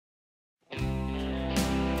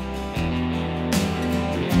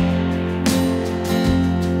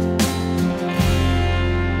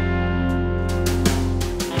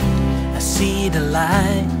the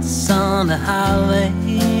lights on the highway.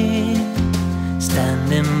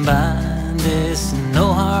 Standing by, there's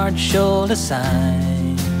no hard shoulder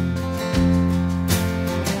sign.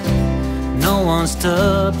 No one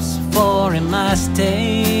stops for in my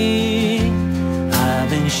stay. I've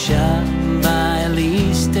been shot by at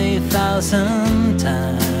least 1,000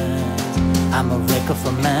 times. I'm a wreck of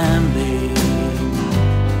a man, babe.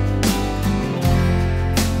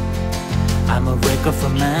 I'm a wreck of a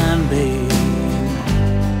man, babe.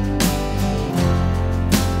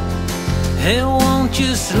 Hey, won't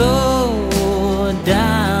you slow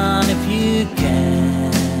down if you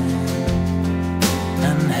can,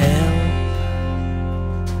 and help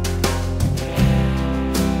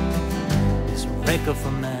this wreck of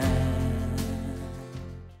a man.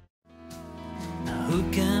 Now who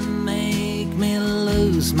can make me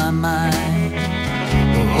lose my mind?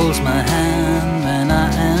 Who holds my hand when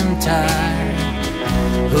I am tired?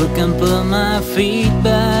 Who can put my feet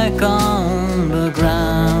back on the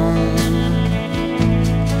ground?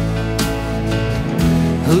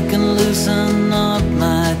 Who can loosen up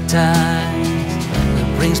my ties? Who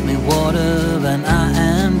brings me water when I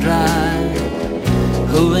am dry?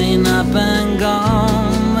 Who ain't up and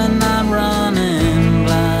gone when I'm running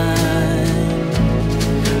blind?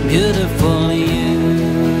 Beautiful you,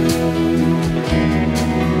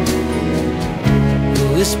 who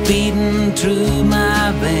is beating through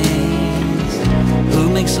my veins, who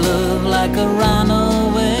makes love like a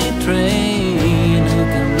runaway train, who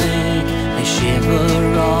can make me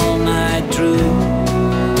shiver all night through.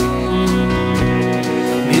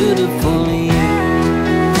 Beautiful you.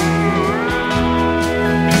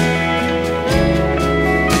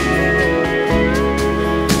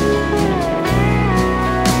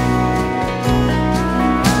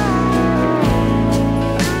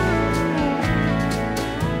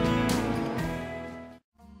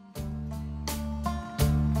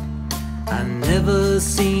 I never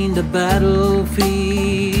seen the battlefield.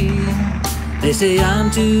 They say I'm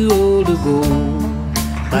too old to go,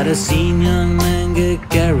 but I seen young men get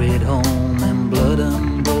carried home in blood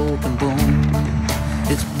and broken bone.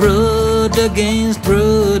 It's brother against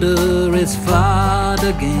brother, it's father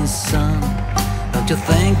against son. Don't you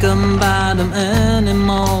think about them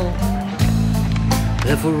anymore?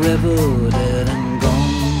 They're forever dead and gone.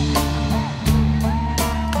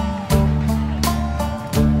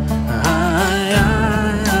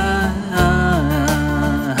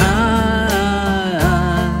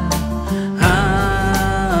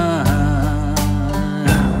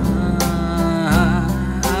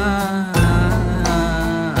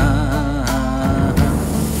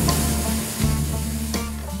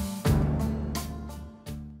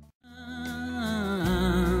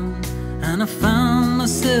 And I found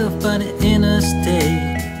myself by the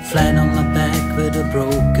interstate, flat on my back with a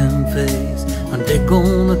broken face. And they're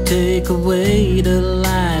gonna take away the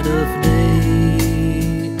light of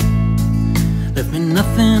day. Left me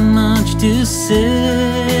nothing much to say,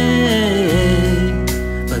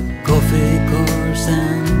 but coffee, cars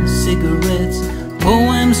and cigarettes,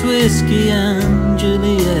 poems, whiskey and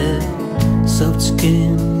Juliet. Soft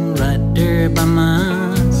skin right there by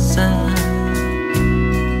my side.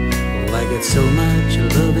 I got so much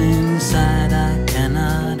love inside I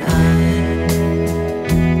cannot hide.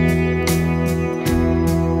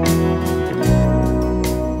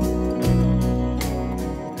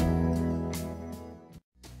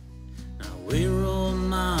 Now we're all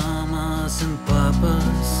mamas and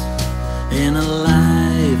papas in a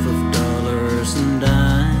life of dollars and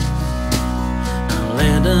dimes. Now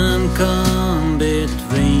let them come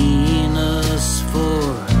between us for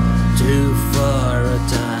too far a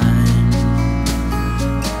time.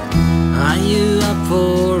 Are you up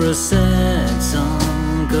for a sad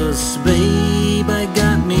song? 'Cause babe, I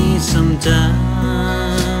got me some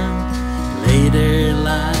time. Later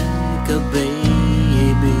like a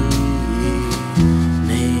baby,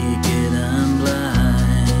 naked and blind.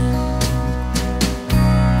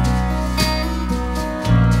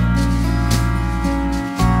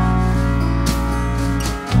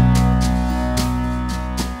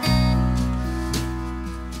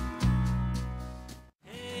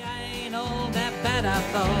 I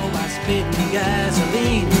thought I spit in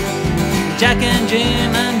gasoline. Jack and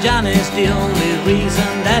Jim and Johnny's the only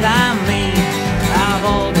reason that I'm me. I've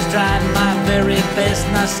always tried my very best,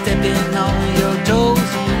 not stepping on your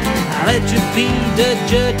toes. I'll let you be the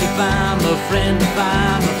judge if I'm a friend, if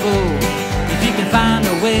I'm a foe. If you can find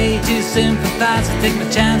a way to sympathize and take my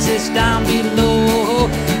chances down below.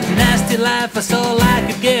 Nasty life, that's all I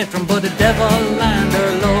could get from both the devil and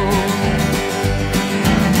her Lord.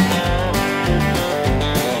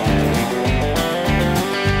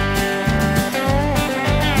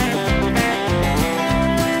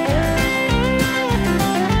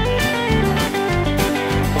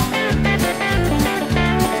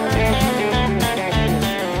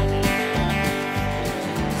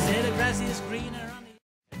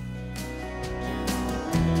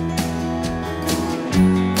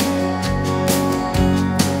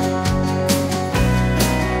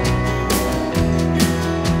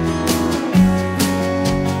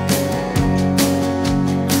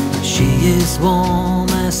 warm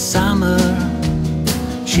as summer,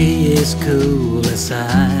 she is cool as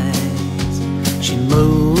ice. She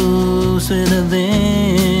moves with the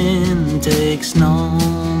wind, takes no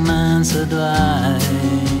man's advice.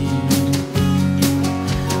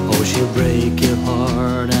 Oh, she'll break your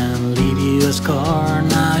heart and leave you a scar.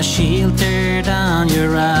 Now she'll tear down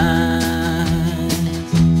your eyes.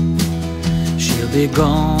 She'll be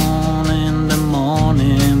gone in the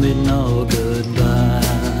morning with no goodbye.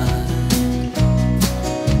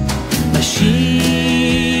 But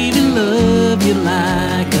she will love you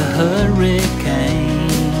like a hurricane,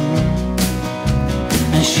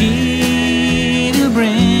 and she will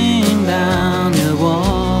bring down your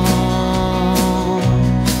walls.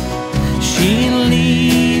 She'll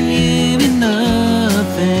leave you with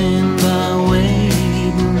nothing but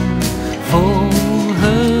waiting for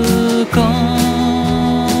her call.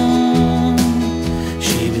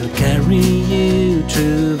 She will carry you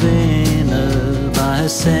through winter by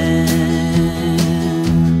herself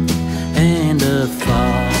and the fall.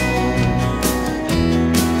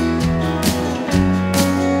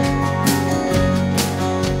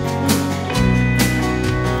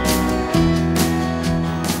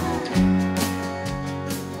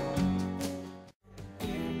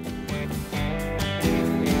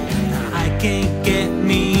 I can't get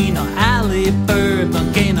me no alley bird,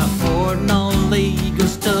 but can't afford no legal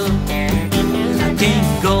stuff. I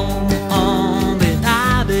can't go on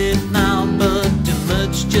without it now, but too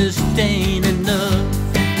much just ain't enough.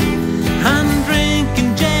 I'm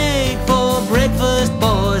drinking Jake for breakfast,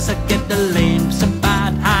 boys. I get the lamps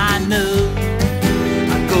about high enough.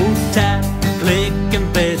 I go tap, click, and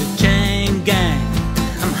pay the chain gang.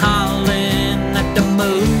 I'm howling at the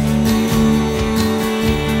moon.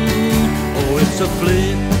 Oh, it's a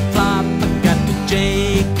flip-flop, I got the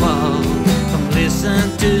J-Quad. Come listen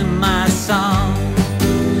to my song.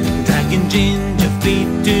 Dragging ginger feet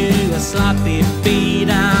to a sloppy beat,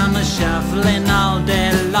 I'm a shuffling all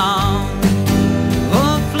day long.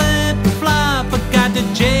 Oh, flip-flop, I got the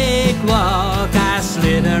J-Walk. I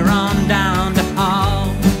slither on down the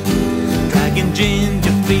hall. Dragging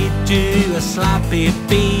ginger feet to a sloppy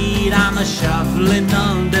beat, I'm a shuffling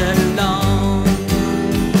all day long.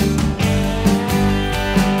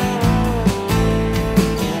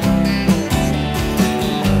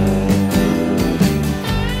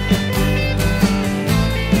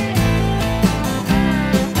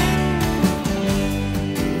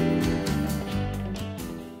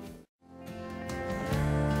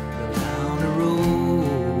 Down the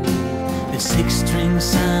road with 6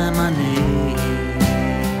 strings and my name,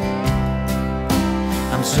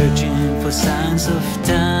 I'm searching for signs of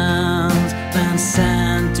towns, and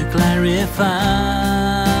sand to clarify.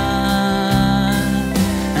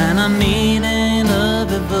 And I'm meeting up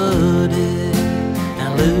a buddy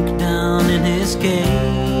and look down in his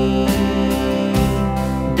cave.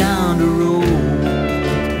 Down the road,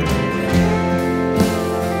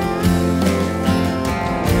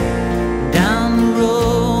 down the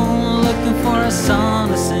road, looking for a song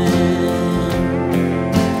to sing.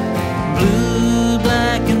 Blue,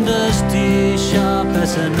 black, and dusty, sharp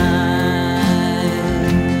as a knife.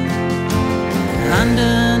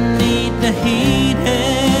 Underneath the heat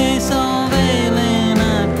haze, all veiling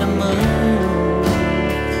at the moon,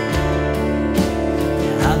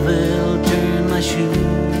 I will turn my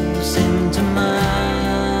shoes into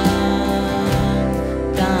mine.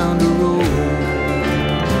 Down the road,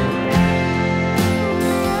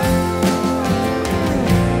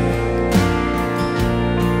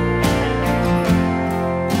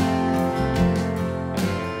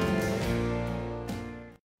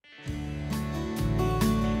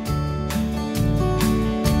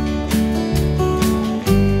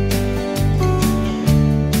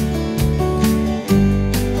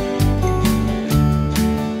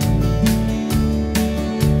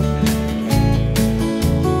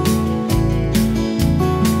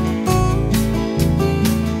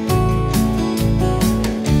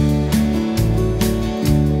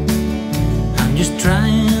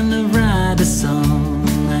 trying to write a song.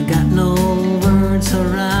 I got no words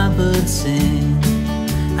or I would sing.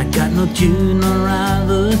 I got no tune or I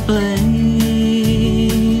would play.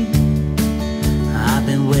 I've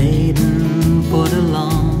been waiting for the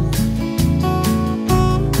long.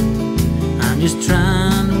 I'm just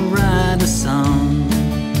trying to write a song.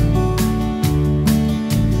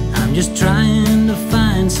 I'm just trying to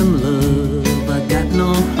find some love. I got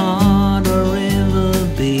no heart or river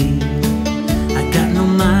beat. I got no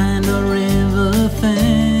mind or river thing.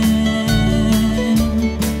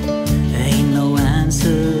 Ain't no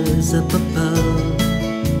answers up above.